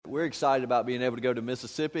we're excited about being able to go to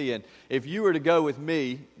Mississippi. And if you were to go with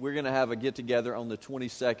me, we're going to have a get-together on the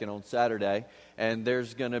 22nd on Saturday. And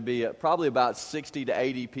there's going to be probably about 60 to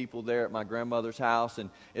 80 people there at my grandmother's house. And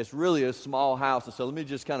it's really a small house. And so let me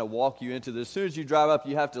just kind of walk you into this. As soon as you drive up,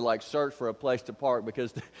 you have to like search for a place to park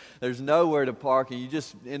because there's nowhere to park. And you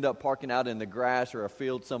just end up parking out in the grass or a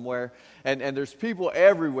field somewhere. And there's people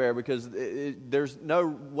everywhere because there's no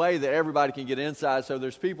way that everybody can get inside. So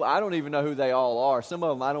there's people, I don't even know who they all are. Some of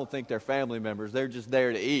them, I don't think they're family members. They're just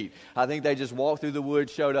there to eat. I think they just walked through the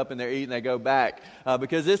woods, showed up, and they're eating, they go back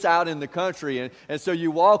because it's out in the country. And so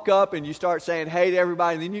you walk up and you start saying hey to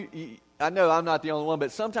everybody. And then I know I'm not the only one,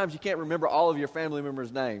 but sometimes you can't remember all of your family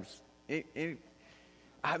members' names.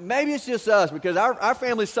 Maybe it's just us because our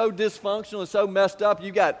family's so dysfunctional and so messed up.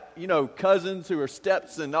 You got, cousins who are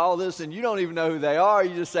steps and all this, and you don't even know who they are.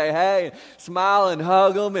 You just say, hey, and smile and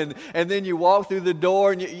hug them, and then you walk through the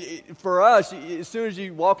door. And for us, as soon as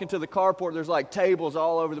you walk into the carport, there's like tables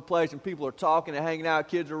all over the place, and people are talking and hanging out.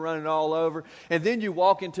 Kids are running all over. And then you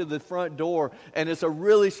walk into the front door, and it's a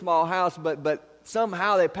really small house, but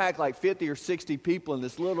somehow they pack like 50 or 60 people in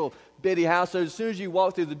this little bitty house. So as soon as you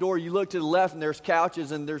walk through the door, you look to the left and there's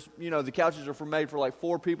couches, and there's, the couches are made for like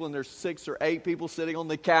 4 people, and there's 6 or 8 people sitting on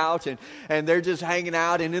the couch, and they're just hanging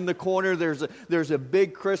out. And in the corner, there's a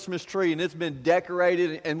big Christmas tree, and it's been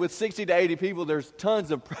decorated. And with 60 to 80 people, there's tons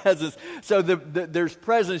of presents. So there's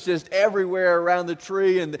presents just everywhere around the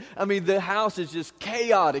tree. And the house is just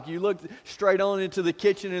chaotic. You look straight on into the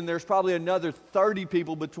kitchen, and there's probably another 30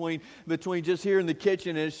 people between just here in the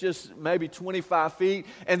kitchen, and it's just maybe 25 feet.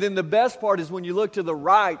 And then the best part is when you look to the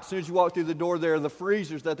right, as soon as you walk through the door, there are the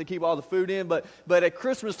freezers that they keep all the food in. But at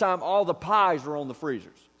Christmas time, all the pies are on the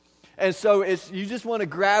freezers. And so you just want to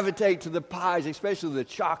gravitate to the pies, especially the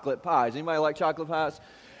chocolate pies. Anybody like chocolate pies?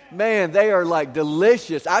 Man, they are like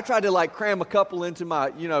delicious. I tried to like cram a couple into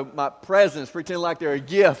my presents, pretend like they're a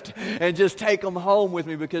gift, and just take them home with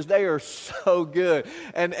me because they are so good.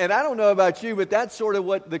 And I don't know about you, but that's sort of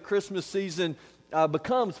what the Christmas season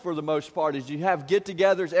becomes for the most part. Is you have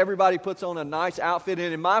get-togethers, everybody puts on a nice outfit,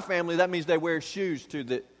 and in my family that means they wear shoes to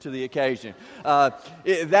the occasion.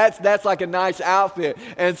 That's like a nice outfit,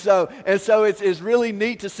 and so it's really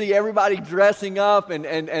neat to see everybody dressing up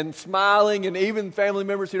and smiling, and even family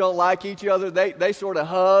members who don't like each other, they sort of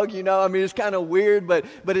hug. It's kind of weird, but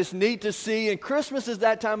it's neat to see. And Christmas is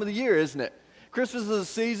that time of the year, isn't it? Christmas is a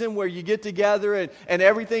season where you get together and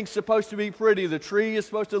everything's supposed to be pretty. The tree is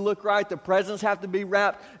supposed to look right. The presents have to be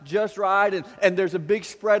wrapped just right. And there's a big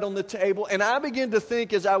spread on the table. And I began to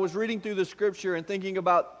think as I was reading through the scripture and thinking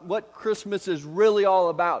about what Christmas is really all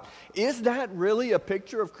about. Is that really a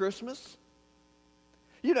picture of Christmas?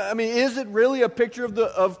 Is it really a picture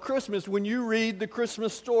of Christmas when you read the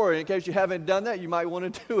Christmas story? In case you haven't done that, you might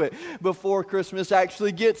want to do it before Christmas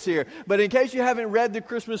actually gets here. But in case you haven't read the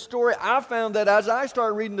Christmas story, I found that as I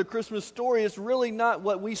started reading the Christmas story, it's really not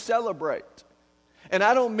what we celebrate. And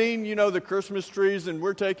I don't mean, the Christmas trees and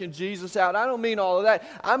we're taking Jesus out. I don't mean all of that.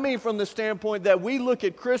 I mean from the standpoint that we look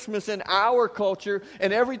at Christmas in our culture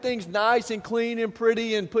and everything's nice and clean and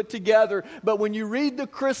pretty and put together. But when you read the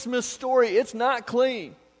Christmas story, it's not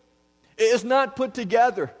clean. It's not put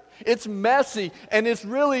together. It's messy. And it's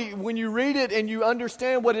really, when you read it and you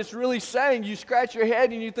understand what it's really saying, you scratch your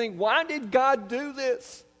head and you think, why did God do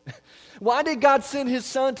this? Why did God send His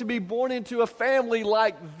Son to be born into a family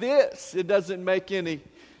like this? It doesn't make any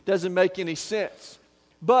sense.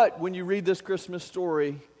 But when you read this Christmas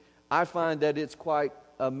story, I find that it's quite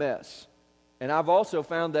a mess. And I've also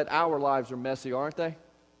found that our lives are messy, aren't they?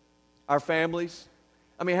 Our families.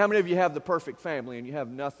 How many of you have the perfect family and you have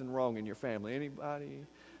nothing wrong in your family? Anybody?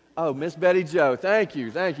 Oh, Miss Betty Joe, thank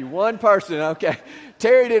you. One person, okay.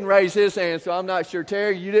 Terry didn't raise his hand, so I'm not sure.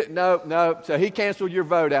 Terry, you didn't? No. So he canceled your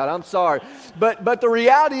vote out. I'm sorry. But the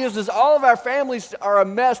reality is all of our families are a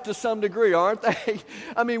mess to some degree, aren't they?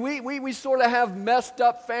 We sort of have messed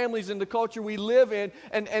up families in the culture we live in,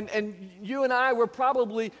 and you and I, we're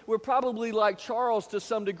probably like Charles to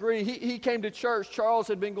some degree. He came to church. Charles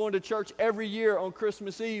had been going to church every year on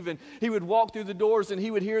Christmas Eve, and he would walk through the doors and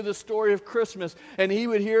he would hear the story of Christmas, and he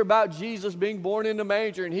would hear about Jesus being born in the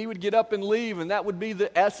manger, and he would get up and leave, and that would be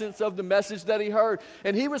the essence of the message that he heard.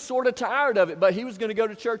 And he was sort of tired of it, but he was going to go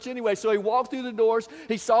to church anyway. So he walked through the doors,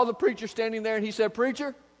 he saw the preacher standing there, and he said,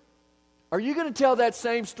 "Preacher, are you going to tell that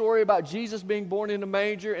same story about Jesus being born in a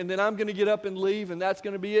manger, and then I'm going to get up and leave, and that's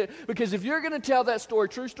going to be it? Because if you're going to tell that story,"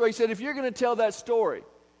 true story, he said, "if you're going to tell that story,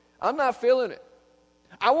 I'm not feeling it.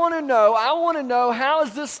 I want to know how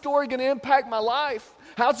is this story going to impact my life?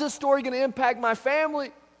 How's this story going to impact my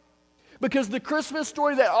family? Because the Christmas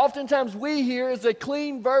story that oftentimes we hear is a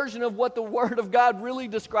clean version of what the Word of God really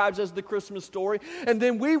describes as the Christmas story. And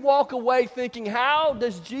then we walk away thinking, how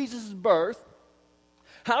does Jesus' birth,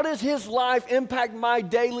 how does his life impact my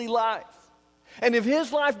daily life? And if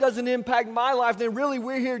his life doesn't impact my life, then really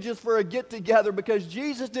we're here just for a get-together, because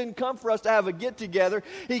Jesus didn't come for us to have a get-together.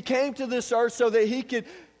 He came to this earth so that he could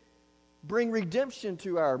bring redemption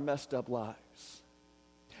to our messed up lives.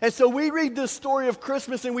 And so we read this story of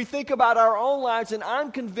Christmas and we think about our own lives, and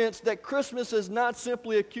I'm convinced that Christmas is not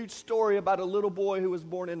simply a cute story about a little boy who was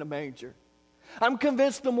born in a manger. I'm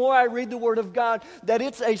convinced the more I read the Word of God that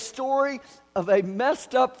it's a story of a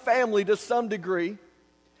messed up family to some degree,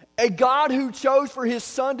 a God who chose for his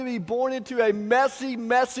son to be born into a messy,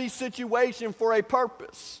 messy situation for a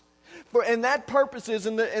purpose. And that purpose is,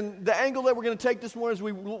 and the angle that we're going to take this morning as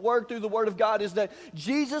we work through the Word of God, is that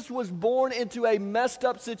Jesus was born into a messed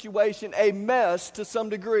up situation, a mess to some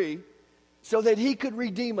degree, so that he could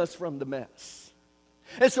redeem us from the mess.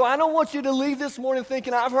 And so I don't want you to leave this morning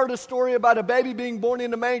thinking, I've heard a story about a baby being born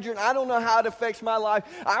in a manger and I don't know how it affects my life.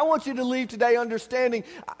 I want you to leave today understanding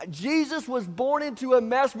Jesus was born into a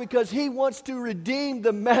mess because he wants to redeem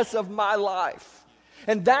the mess of my life.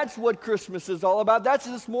 And that's what Christmas is all about. That's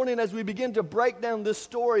this morning as we begin to break down this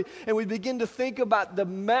story and we begin to think about the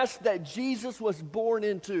mess that Jesus was born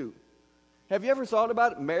into. Have you ever thought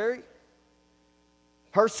about it? Mary?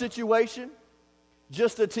 Her situation?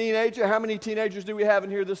 Just a teenager. How many teenagers do we have in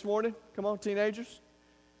here this morning? Come on, teenagers.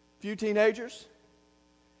 A few teenagers.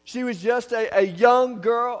 She was just a young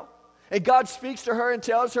girl. And God speaks to her and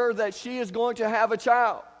tells her that she is going to have a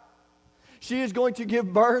child. She is going to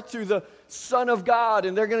give birth to the Son of God,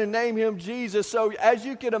 and they're going to name him Jesus. So as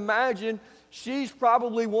you can imagine, she's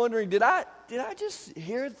probably wondering, did I just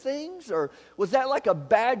hear things? Or was that like a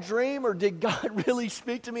bad dream? Or did God really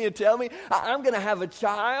speak to me and tell me I'm going to have a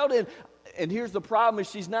child? And here's the problem, is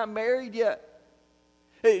she's not married yet.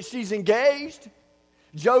 She's engaged.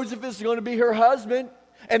 Joseph is going to be her husband.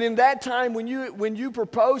 And in that time, when you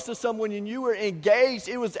proposed to someone and you were engaged,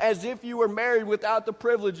 it was as if you were married without the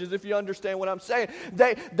privileges, if you understand what I'm saying.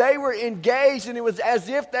 They were engaged, and it was as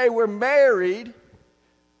if they were married,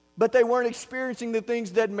 but they weren't experiencing the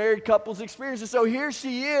things that married couples experience. And so here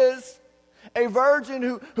she is, a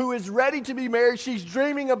virgin who is ready to be married. She's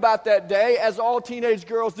dreaming about that day, as all teenage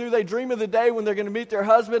girls do. They dream of the day when they're going to meet their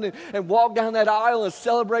husband and walk down that aisle and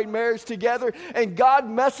celebrate marriage together. And God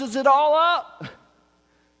messes it all up.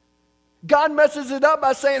 God messes it up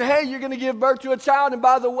by saying, hey, you're going to give birth to a child. And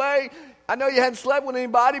by the way, I know you hadn't slept with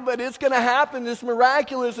anybody, but it's going to happen. It's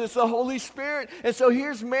miraculous. It's the Holy Spirit. And so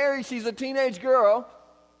here's Mary. She's a teenage girl.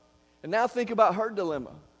 And now think about her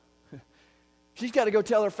dilemma. She's got to go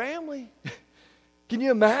tell her family. Can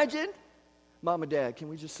you imagine? Mom and Dad, can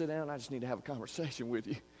we just sit down? I just need to have a conversation with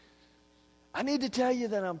you. I need to tell you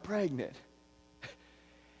that I'm pregnant.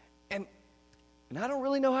 And I don't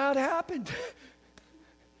really know how it happened.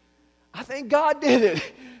 I think God did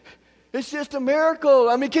it. It's just a miracle.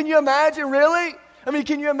 I mean, can you imagine, really? I mean,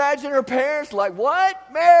 can you imagine her parents like,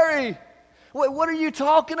 what? Mary, what are you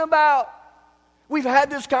talking about? We've had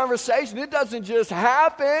this conversation. It doesn't just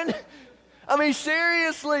happen. I mean,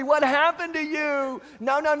 seriously, what happened to you?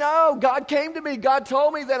 No. God came to me. God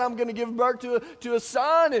told me that I'm going to give birth to a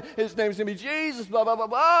son, and his name's going to be Jesus, blah, blah, blah,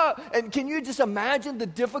 blah. And can you just imagine the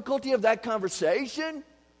difficulty of that conversation?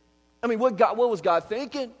 I mean, what was God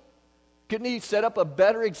thinking? Couldn't he set up a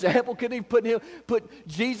better example? Couldn't he put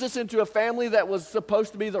Jesus into a family that was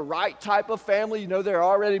supposed to be the right type of family? You know, they're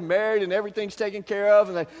already married and everything's taken care of,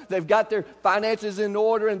 and they've got their finances in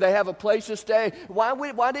order and they have a place to stay.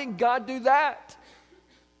 Why didn't God do that?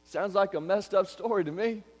 Sounds like a messed up story to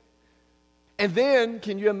me. And then,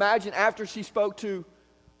 can you imagine after she spoke to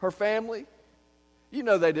her family? You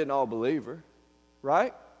know they didn't all believe her,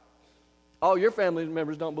 right? All your family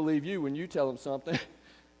members don't believe you when you tell them something.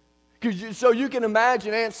 So you can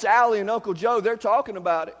imagine Aunt Sally and Uncle Joe, they're talking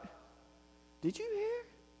about it. Did you hear?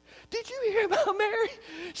 Did you hear about Mary?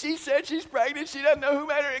 She said she's pregnant. She doesn't know who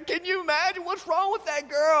made her. Can you imagine what's wrong with that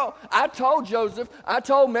girl? I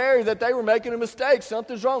told Mary that they were making a mistake.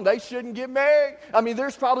 Something's wrong. They shouldn't get married. I mean,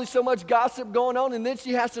 there's probably so much gossip going on, and then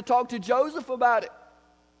she has to talk to Joseph about it.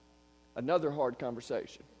 Another hard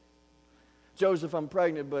conversation. Joseph, I'm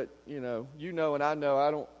pregnant, but you know and I know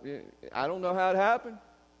I don't know how it happened.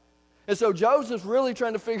 And so Joseph's really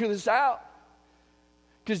trying to figure this out,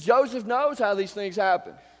 because Joseph knows how these things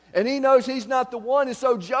happen. And he knows he's not the one. And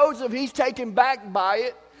so Joseph, he's taken back by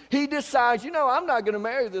it. He decides, I'm not going to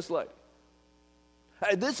marry this lady.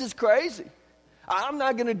 This is crazy. I'm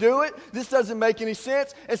not going to do it. This doesn't make any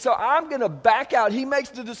sense. And so I'm going to back out. He makes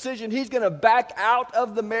the decision. He's going to back out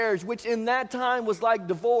of the marriage, which in that time was like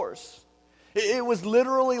divorce. It was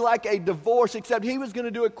literally like a divorce, except he was going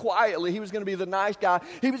to do it quietly. He was going to be the nice guy.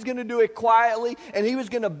 He was going to do it quietly, and he was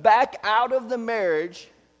going to back out of the marriage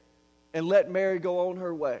and let Mary go on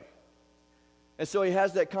her way. And so he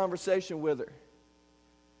has that conversation with her.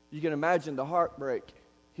 You can imagine the heartbreak.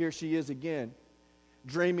 Here she is again,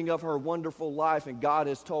 dreaming of her wonderful life, and God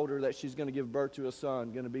has told her that she's going to give birth to a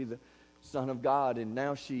son, going to be the Son of God, and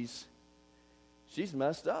now she's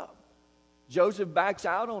messed up. Joseph backs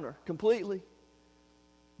out on her completely.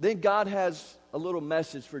 Then God has a little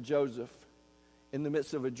message for Joseph in the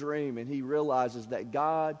midst of a dream, and he realizes that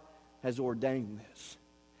God has ordained this,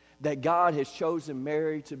 that God has chosen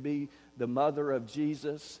Mary to be the mother of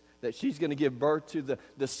Jesus, that she's going to give birth to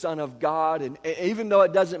the Son of God. And even though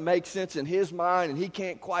it doesn't make sense in his mind and he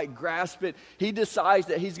can't quite grasp it, he decides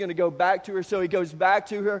that he's going to go back to her. So he goes back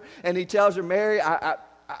to her and he tells her, Mary, I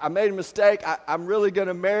made a mistake. I'm really going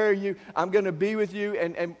to marry you. I'm going to be with you,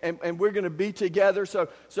 and we're going to be together. So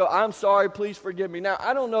I'm sorry. Please forgive me. Now,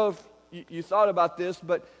 I don't know if you thought about this,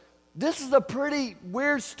 but this is a pretty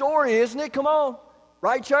weird story, isn't it? Come on.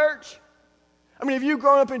 Right, church? I mean, if you've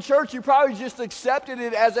grown up in church, you probably just accepted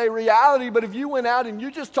it as a reality. But if you went out and you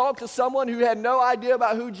just talked to someone who had no idea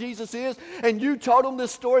about who Jesus is, and you told them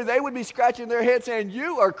this story, they would be scratching their head saying,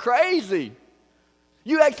 you are crazy.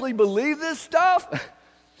 You actually believe this stuff?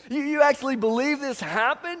 You actually believe this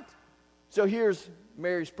happened? So here's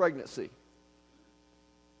Mary's pregnancy.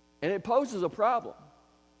 And it poses a problem.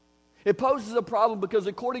 It poses a problem because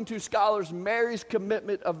according to scholars, Mary's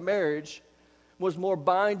commitment of marriage was more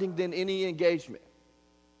binding than any engagement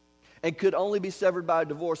and could only be severed by a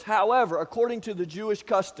divorce. However, according to the Jewish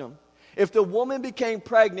custom, if the woman became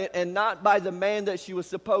pregnant and not by the man that she was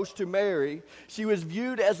supposed to marry, she was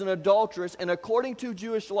viewed as an adulteress, and according to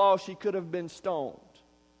Jewish law, she could have been stoned.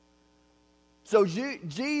 So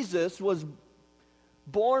Jesus was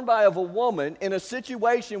born by of a woman in a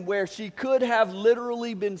situation where she could have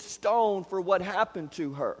literally been stoned for what happened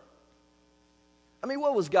to her. I mean,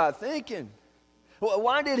 what was God thinking?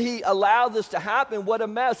 Why did he allow this to happen? What a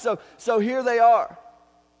mess. So here they are.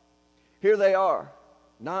 Here they are,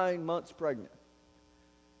 9 months pregnant.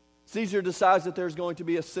 Caesar decides that there's going to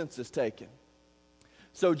be a census taken.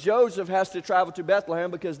 So Joseph has to travel to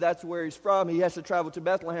Bethlehem because that's where he's from. He has to travel to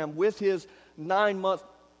Bethlehem with his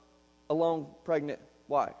 9-month-along pregnant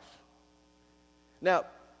wife. Now,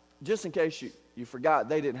 just in case you forgot,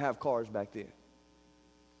 they didn't have cars back then.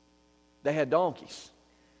 They had donkeys.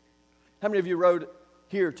 How many of you rode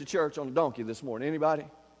here to church on a donkey this morning? Anybody?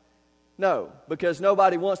 No, because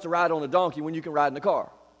nobody wants to ride on a donkey when you can ride in a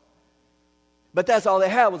car. But that's all they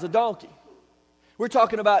had was a donkey. We're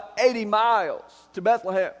talking about 80 miles to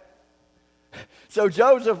Bethlehem. So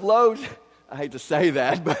Joseph loads, I hate to say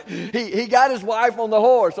that, but he got his wife on the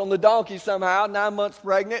horse, on the donkey somehow, 9 months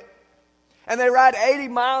pregnant. And they ride 80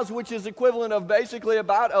 miles, which is equivalent of basically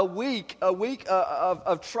about a week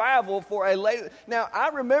of travel for a lady. Now, I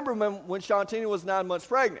remember when Shantina was 9 months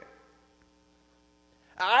pregnant.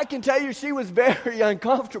 I can tell you she was very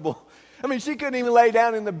uncomfortable. I mean, she couldn't even lay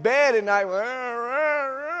down in the bed at night.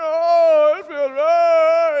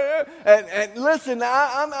 And listen,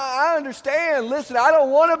 I understand. Listen, I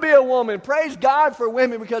don't want to be a woman. Praise God for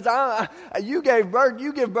women because you give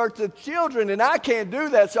birth to children, and I can't do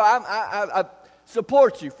that. So I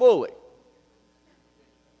support you fully.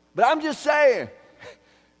 But I'm just saying.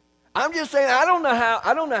 I don't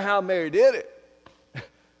know how Mary did it.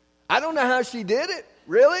 I don't know how she did it.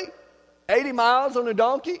 Really, 80 miles on a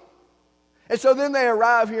donkey. And so then they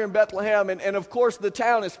arrive here in Bethlehem, and of course the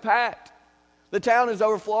town is packed. The town is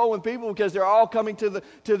overflowing with people because they're all coming to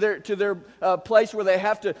their place where they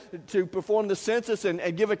have to perform the census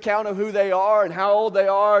and give account of who they are and how old they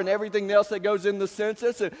are and everything else that goes in the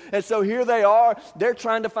census. And so here they are. They're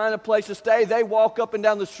trying to find a place to stay. They walk up and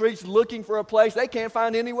down the streets looking for a place. They can't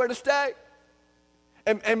find anywhere to stay.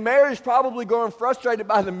 And Mary's probably growing frustrated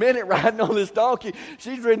by the minute riding on this donkey.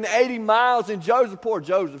 She's ridden 80 miles, and poor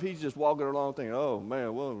Joseph, he's just walking along thinking, oh,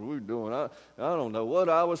 man, what are we doing? I don't know what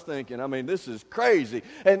I was thinking. I mean, this is crazy.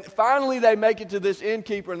 And finally they make it to this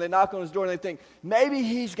innkeeper, and they knock on his door, and they think, maybe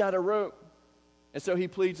he's got a room. And so he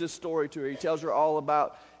pleads this story to her. He tells him all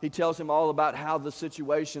about how the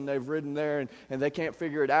situation, they've ridden there, and they can't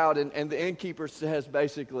figure it out. And the innkeeper says,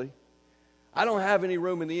 basically, I don't have any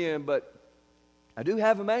room in the inn, but I do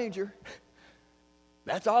have a manger.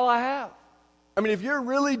 That's all I have. I mean, if you're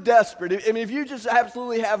really desperate, if you just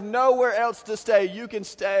absolutely have nowhere else to stay, you can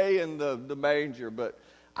stay in the manger, but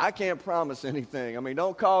I can't promise anything. I mean,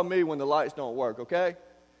 don't call me when the lights don't work, okay?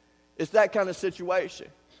 It's that kind of situation.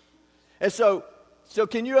 And so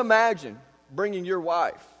can you imagine bringing your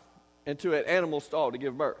wife into an animal stall to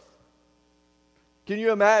give birth? Can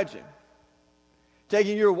you imagine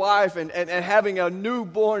taking your wife and having a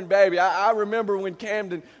newborn baby? I remember when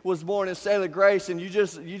Camden was born in Sailor Grace, and you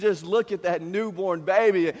just look at that newborn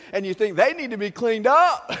baby and you think they need to be cleaned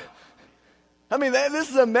up. I mean, this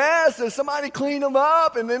is a mess. And somebody clean them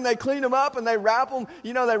up, and then they clean them up and they wrap them.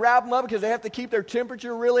 You know, they wrap them up because they have to keep their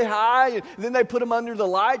temperature really high. And then they put them under the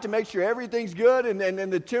light to make sure everything's good and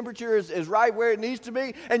the temperature is right where it needs to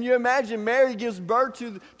be. And you imagine Mary gives birth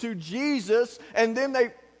to Jesus, and then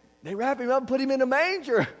they wrap him up and put him in a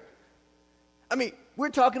manger. I mean,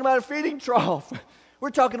 we're talking about a feeding trough.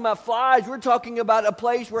 We're talking about flies. We're talking about a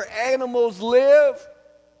place where animals live,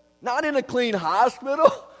 not in a clean hospital.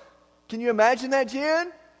 Can you imagine that,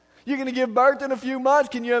 Jen? You're going to give birth in a few months.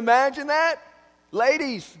 Can you imagine that?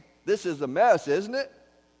 Ladies, this is a mess, isn't it?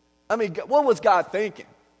 I mean, what was God thinking?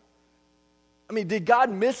 I mean, did God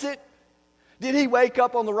miss it? Did he wake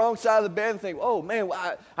up on the wrong side of the bed and think, oh man,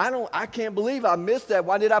 I can't believe I missed that.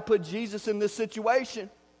 Why did I put Jesus in this situation?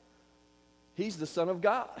 He's the Son of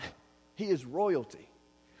God. He is royalty.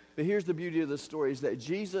 But here's the beauty of the story, is that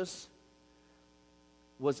Jesus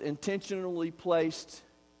was intentionally placed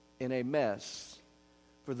in a mess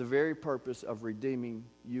for the very purpose of redeeming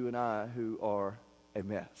you and I, who are a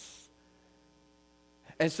mess.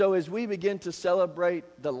 And so as we begin to celebrate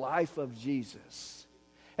the life of Jesus,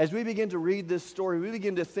 as we begin to read this story, we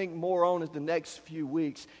begin to think more on it the next few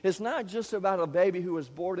weeks. It's not just about a baby who was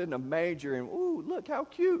born in a manger and, ooh, look how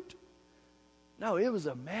cute. No, it was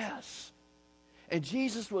a mess. And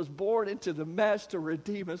Jesus was born into the mess to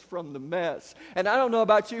redeem us from the mess. And I don't know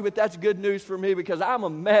about you, but that's good news for me, because I'm a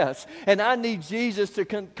mess. And I need Jesus to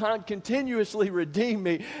continuously redeem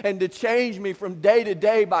me and to change me from day to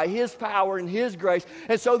day by His power and His grace.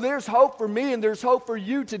 And so there's hope for me and there's hope for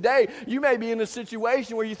you today. You may be in a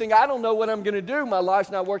situation where you think, I don't know what I'm going to do. My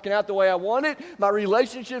life's not working out the way I want it. My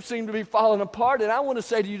relationships seem to be falling apart. And I want to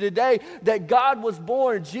say to you today that God was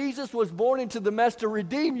born, Jesus was born into the mess to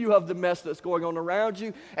redeem you of the mess that's going on around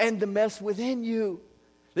you and the mess within you.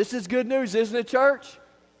 This is good news, isn't it, church?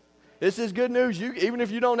 This is good news. Even if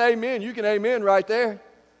you don't amen, you can amen right there.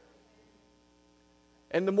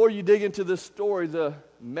 And the more you dig into this story, the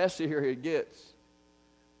messier it gets.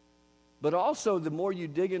 But also, the more you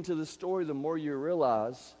dig into the story, the more you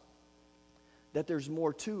realize that there's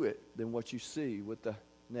more to it than what you see with the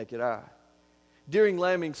naked eye. During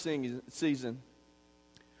lambing season,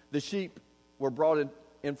 the sheep were brought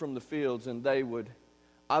in from the fields, and they would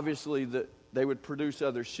produce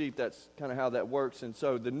other sheep. That's kind of how that works. And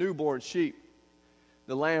so the newborn sheep,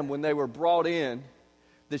 the lamb, when they were brought in,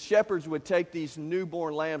 the shepherds would take these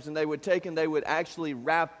newborn lambs and they would actually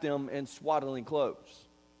wrap them in swaddling clothes,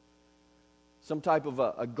 some type of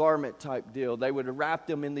a garment type deal. They would wrap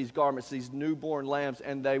them in these garments, these newborn lambs,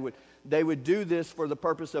 and they would do this for the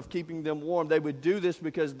purpose of keeping them warm. They would do this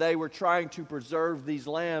because they were trying to preserve these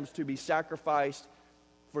lambs to be sacrificed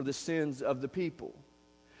for the sins of the people.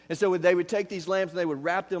 And so they would take these lambs and they would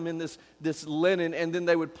wrap them in this linen, and then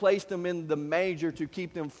they would place them in the manger to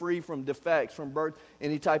keep them free from defects, from birth,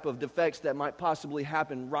 any type of defects that might possibly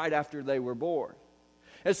happen right after they were born.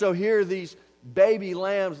 And so here are these baby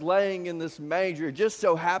lambs laying in this manger. It just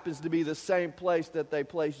so happens to be the same place that they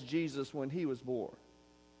placed Jesus when He was born.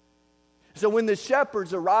 So when the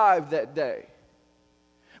shepherds arrived that day,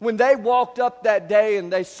 when they walked up that day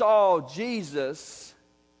and they saw Jesus,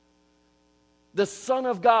 the Son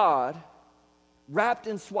of God, wrapped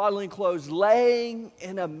in swaddling clothes, laying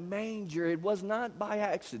in a manger, it was not by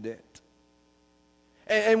accident.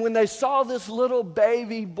 And when they saw this little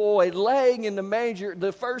baby boy laying in the manger,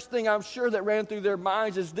 the first thing I'm sure that ran through their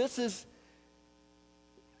minds is, this is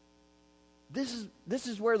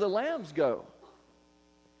where the lambs go.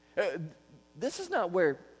 This is not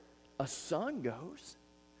where a son goes.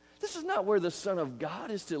 This is not where the Son of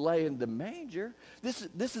God is to lay in the manger.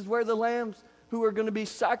 This is where the lambs who are going to be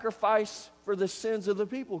sacrificed for the sins of the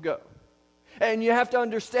people go. And you have to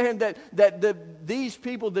understand that these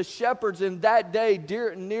people, the shepherds in that day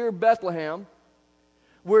near Bethlehem,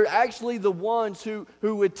 were actually the ones who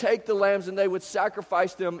would take the lambs and they would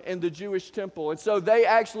sacrifice them in the Jewish temple. And so they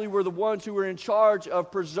actually were the ones who were in charge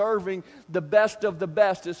of preserving the best of the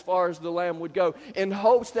best as far as the lamb would go, in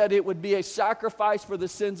hopes that it would be a sacrifice for the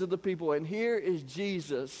sins of the people. And here is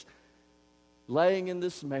Jesus laying in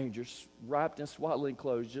this manger, wrapped in swaddling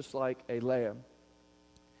clothes, just like a lamb.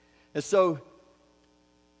 And so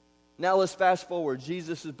now let's fast forward.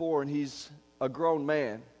 Jesus is born. He's a grown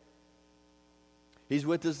man. He's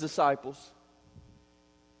with his disciples.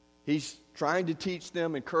 He's trying to teach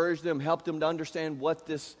them, encourage them, help them to understand what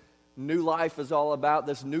this new life is all about,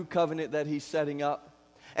 this new covenant that he's setting up.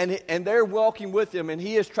 And they're walking with him, and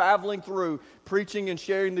he is traveling through, preaching and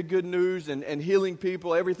sharing the good news and healing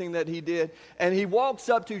people, everything that he did. And he walks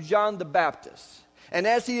up to John the Baptist. And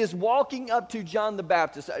as he is walking up to John the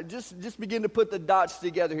Baptist, just begin to put the dots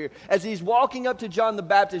together here. As he's walking up to John the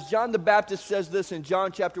Baptist says this in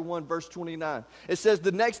John chapter 1, verse 29. It says,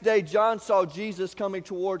 the next day John saw Jesus coming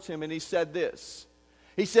towards him, and he said this.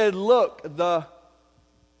 He said, look,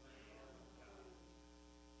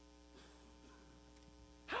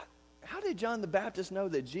 How did John the Baptist know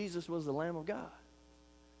that Jesus was the Lamb of God?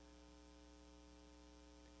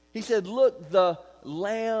 He said, look, the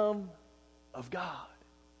Lamb of God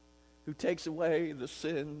who takes away the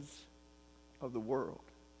sins of the world.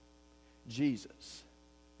 Jesus,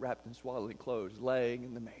 wrapped in swaddling clothes, laying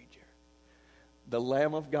in the manger. The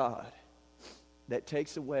Lamb of God that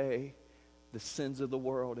takes away the sins of the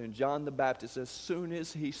world. And John the Baptist, as soon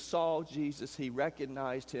as he saw Jesus, he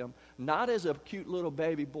recognized him not as a cute little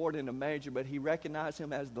baby born in a manger, but he recognized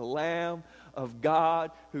him as the Lamb of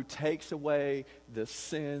God who takes away the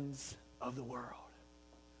sins of the world.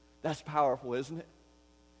 That's powerful, isn't it?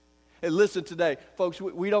 And listen today, folks,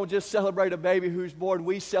 we don't just celebrate a baby who's born.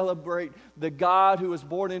 We celebrate the God who was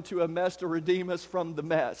born into a mess to redeem us from the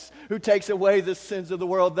mess, who takes away the sins of the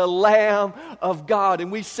world, the Lamb of God.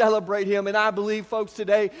 And we celebrate him. And I believe, folks,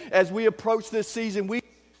 today, as we approach this season, we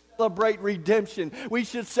celebrate redemption. We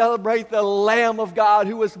should celebrate the Lamb of God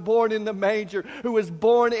who was born in the manger, who was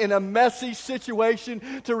born in a messy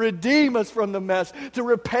situation to redeem us from the mess, to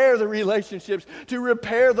repair the relationships, to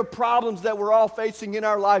repair the problems that we're all facing in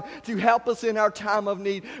our life, to help us in our time of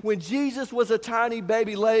need. When Jesus was a tiny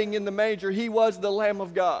baby laying in the manger, he was the Lamb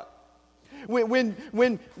of God.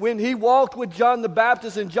 When he walked with John the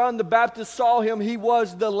Baptist and John the Baptist saw him, he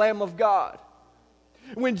was the Lamb of God.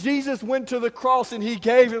 When Jesus went to the cross and he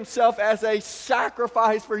gave himself as a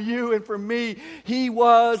sacrifice for you and for me, he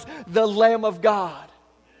was the Lamb of God.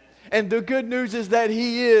 And the good news is that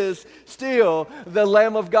he is still the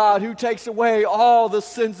Lamb of God who takes away all the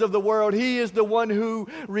sins of the world. He is the one who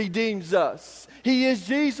redeems us. He is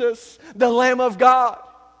Jesus, the Lamb of God.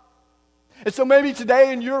 And so maybe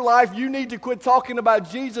today in your life, you need to quit talking about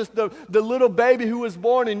Jesus, the little baby who was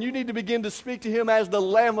born, and you need to begin to speak to him as the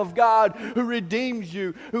Lamb of God who redeems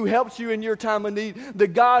you, who helps you in your time of need, the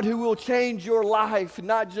God who will change your life,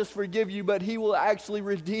 not just forgive you, but he will actually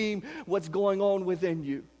redeem what's going on within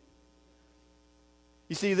you.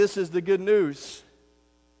 You see, this is the good news,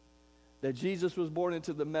 that Jesus was born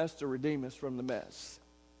into the mess to redeem us from the mess.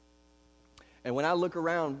 And when I look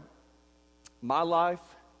around my life,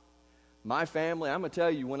 my family, I'm going to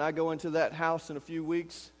tell you, when I go into that house in a few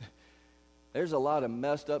weeks, there's a lot of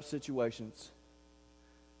messed up situations.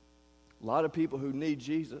 A lot of people who need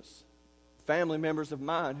Jesus. Family members of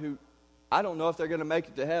mine who I don't know if they're going to make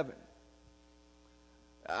it to heaven.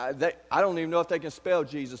 I don't even know if they can spell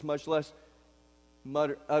Jesus, much less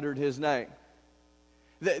uttered his name.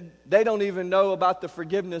 They don't even know about the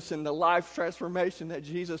forgiveness and the life transformation that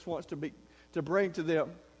Jesus wants to bring to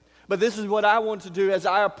them. But this is what I want to do as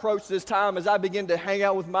I approach this time, as I begin to hang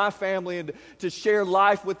out with my family and to share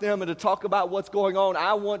life with them and to talk about what's going on.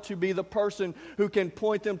 I want to be the person who can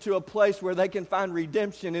point them to a place where they can find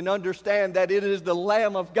redemption and understand that it is the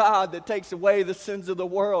Lamb of God that takes away the sins of the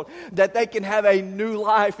world, that they can have a new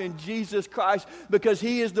life in Jesus Christ because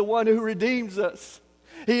he is the one who redeems us.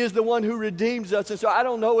 He is the one who redeems us. And so I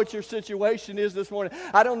don't know what your situation is this morning.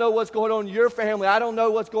 I don't know what's going on in your family. I don't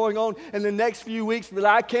know what's going on in the next few weeks. But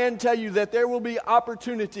I can tell you that there will be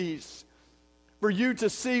opportunities for you to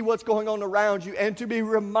see what's going on around you and to be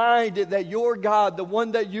reminded that your God, the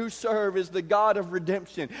one that you serve, is the God of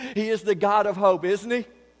redemption. He is the God of hope, isn't he?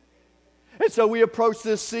 And so we approach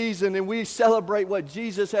this season and we celebrate what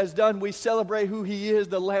Jesus has done. We celebrate who he is,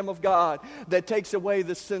 the Lamb of God that takes away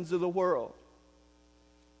the sins of the world.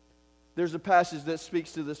 There's a passage that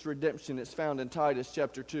speaks to this redemption. It's found in Titus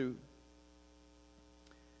chapter 2.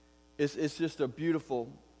 It's just a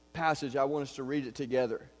beautiful passage. I want us to read it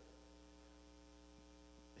together.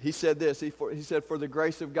 He said this. He said, "For the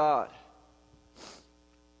grace of God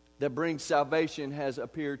that brings salvation has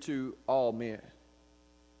appeared to all men.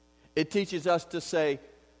 It teaches us to say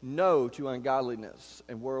no to ungodliness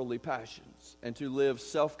and worldly passions, and to live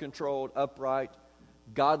self-controlled, upright,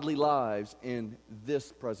 godly lives in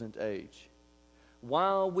this present age,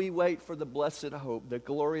 while we wait for the blessed hope, the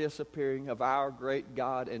glorious appearing of our great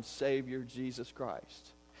God and Savior, Jesus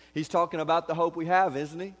Christ." He's talking about the hope we have,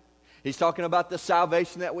 isn't he? He's talking about the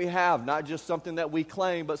salvation that we have, not just something that we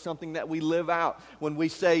claim, but something that we live out when we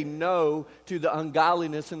say no to the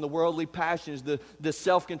ungodliness and the worldly passions, the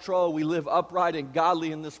self-control. We live upright and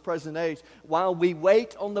godly in this present age. While we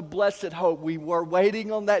wait on the blessed hope, we were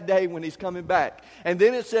waiting on that day when He's coming back. And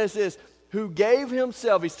then it says this, who gave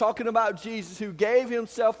Himself, He's talking about Jesus, who gave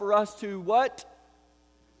Himself for us to what?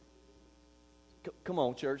 Come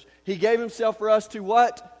on, church. He gave Himself for us to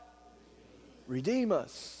what? Redeem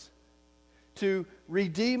us. To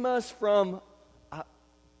redeem us from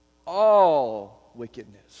all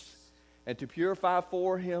wickedness, and to purify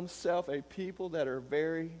for Himself a people that are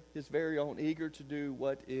His very own, eager to do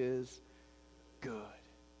what is good.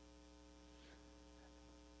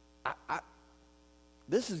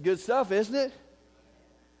 This is good stuff, isn't it?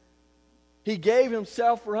 He gave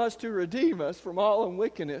Himself for us to redeem us from all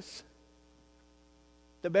unwickedness.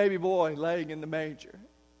 The baby boy laying in the manger,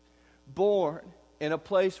 born in a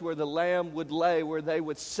place where the lamb would lay, where they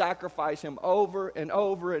would sacrifice Him over and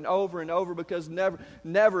over and over and over, because the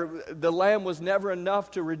lamb was never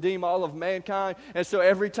enough to redeem all of mankind. And so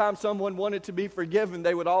every time someone wanted to be forgiven,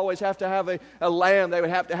 they would always have to have a lamb, they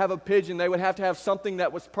would have to have a pigeon, they would have to have something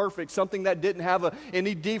that was perfect, something that didn't have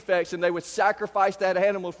any defects, and they would sacrifice that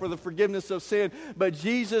animal for the forgiveness of sin. But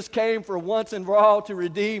Jesus came for once and for all to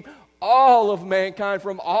redeem all of mankind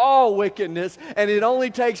from all wickedness, and it only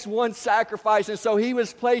takes one sacrifice. And so He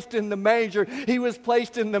was placed in the manger, He was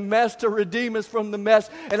placed in the mess to redeem us from the mess.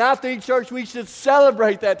 And I think, church, we should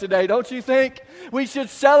celebrate that today, don't you think? We should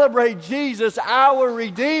celebrate Jesus, our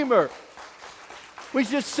Redeemer. We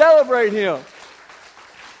should celebrate Him.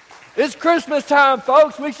 It's Christmas time,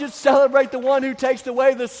 folks. We should celebrate the one who takes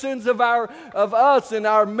away the sins of us and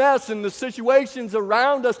our mess and the situations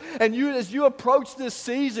around us. And as you approach this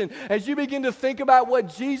season, as you begin to think about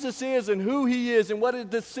what Jesus is and who He is and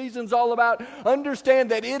what this season's all about,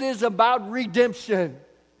 understand that it is about redemption.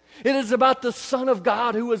 It is about the Son of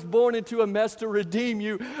God who was born into a mess to redeem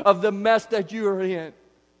you of the mess that you are in.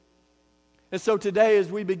 And so today,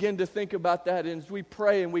 as we begin to think about that, and as we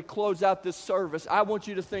pray and we close out this service, I want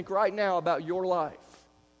you to think right now about your life.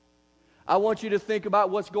 I want you to think about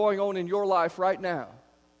what's going on in your life right now.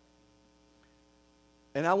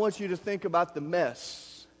 And I want you to think about the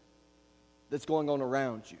mess that's going on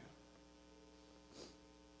around you.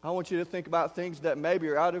 I want you to think about things that maybe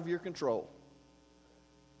are out of your control.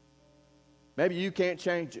 Maybe you can't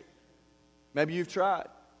change it. Maybe you've tried.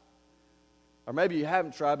 Or maybe you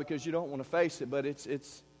haven't tried because you don't want to face it, but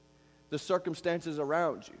it's the circumstances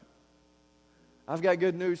around you. I've got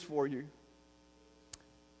good news for you.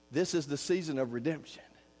 This is the season of redemption.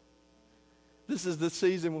 This is the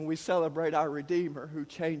season when we celebrate our Redeemer who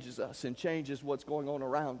changes us and changes what's going on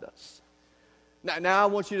around us. Now I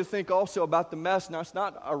want you to think also about the mess. Now it's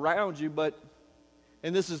not around you,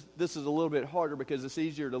 and this is a little bit harder because it's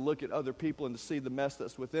easier to look at other people and to see the mess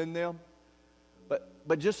that's within them.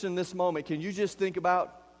 But just in this moment, can you just think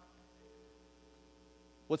about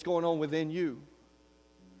what's going on within you?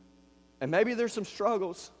 And maybe there's some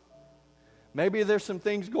struggles. Maybe there's some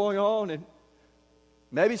things going on, and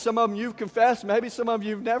maybe some of them you've confessed, maybe some of them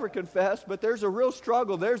you've never confessed, but there's a real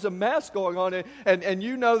struggle. There's a mess going on, and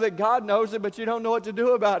you know that God knows it, but you don't know what to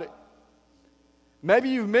do about it. Maybe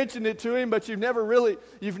you've mentioned it to Him, but you've never really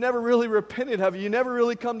repented of it. You never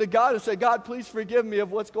really come to God and say, God, please forgive me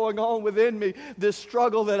of what's going on within me, this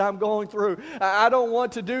struggle that I'm going through. I don't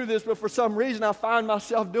want to do this, but for some reason I find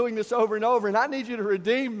myself doing this over and over, and I need you to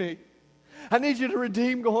redeem me. I need you to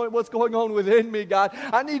redeem what's going on within me, God.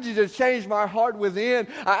 I need you to change my heart within.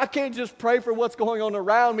 I can't just pray for what's going on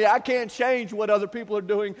around me. I can't change what other people are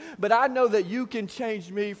doing, but I know that you can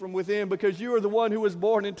change me from within because you are the one who was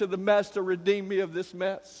born into the mess to redeem me of this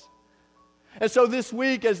mess. And so this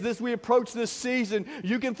week, we approach this season,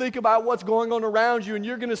 you can think about what's going on around you, and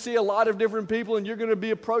you're going to see a lot of different people, and you're going to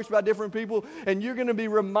be approached by different people, and you're going to be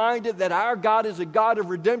reminded that our God is a God of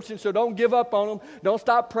redemption, so don't give up on Him. Don't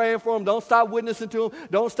stop praying for Him. Don't stop witnessing to Him.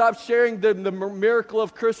 Don't stop sharing the miracle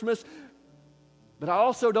of Christmas. But I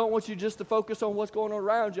also don't want you just to focus on what's going on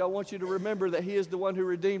around you. I want you to remember that He is the one who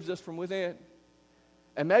redeems us from within.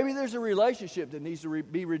 And maybe there's a relationship that needs to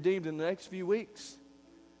be redeemed in the next few weeks.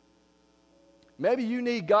 Maybe you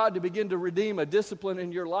need God to begin to redeem a discipline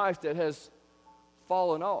in your life that has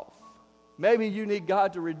fallen off. Maybe you need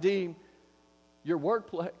God to redeem your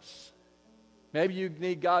workplace. Maybe you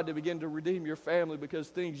need God to begin to redeem your family because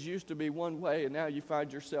things used to be one way and now you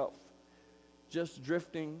find yourself just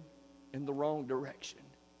drifting in the wrong direction.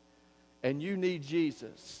 And you need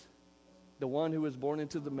Jesus, the one who was born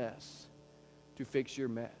into the mess, to fix your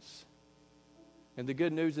mess. And the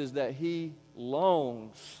good news is that He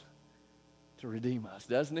longs to redeem us,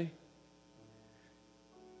 doesn't He?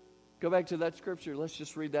 Go back to that scripture. Let's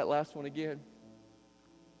just read that last one again.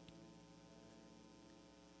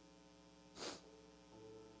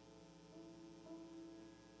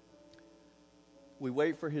 We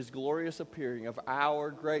wait for his glorious appearing of our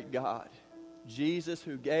great God, Jesus,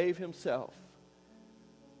 who gave himself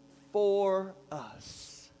for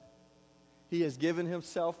us. He has given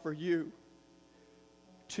himself for you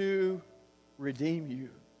to redeem you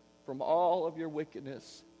from all of your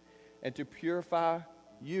wickedness and to purify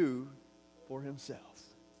you for himself.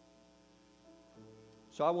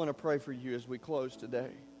 So I want to pray for you as we close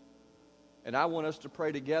today. And I want us to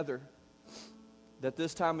pray together that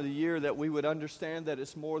this time of the year that we would understand that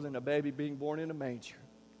it's more than a baby being born in a manger.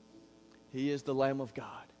 He is the Lamb of God.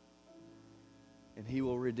 And he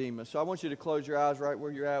will redeem us. So I want you to close your eyes right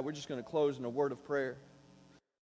where you're at. We're just going to close in a word of prayer.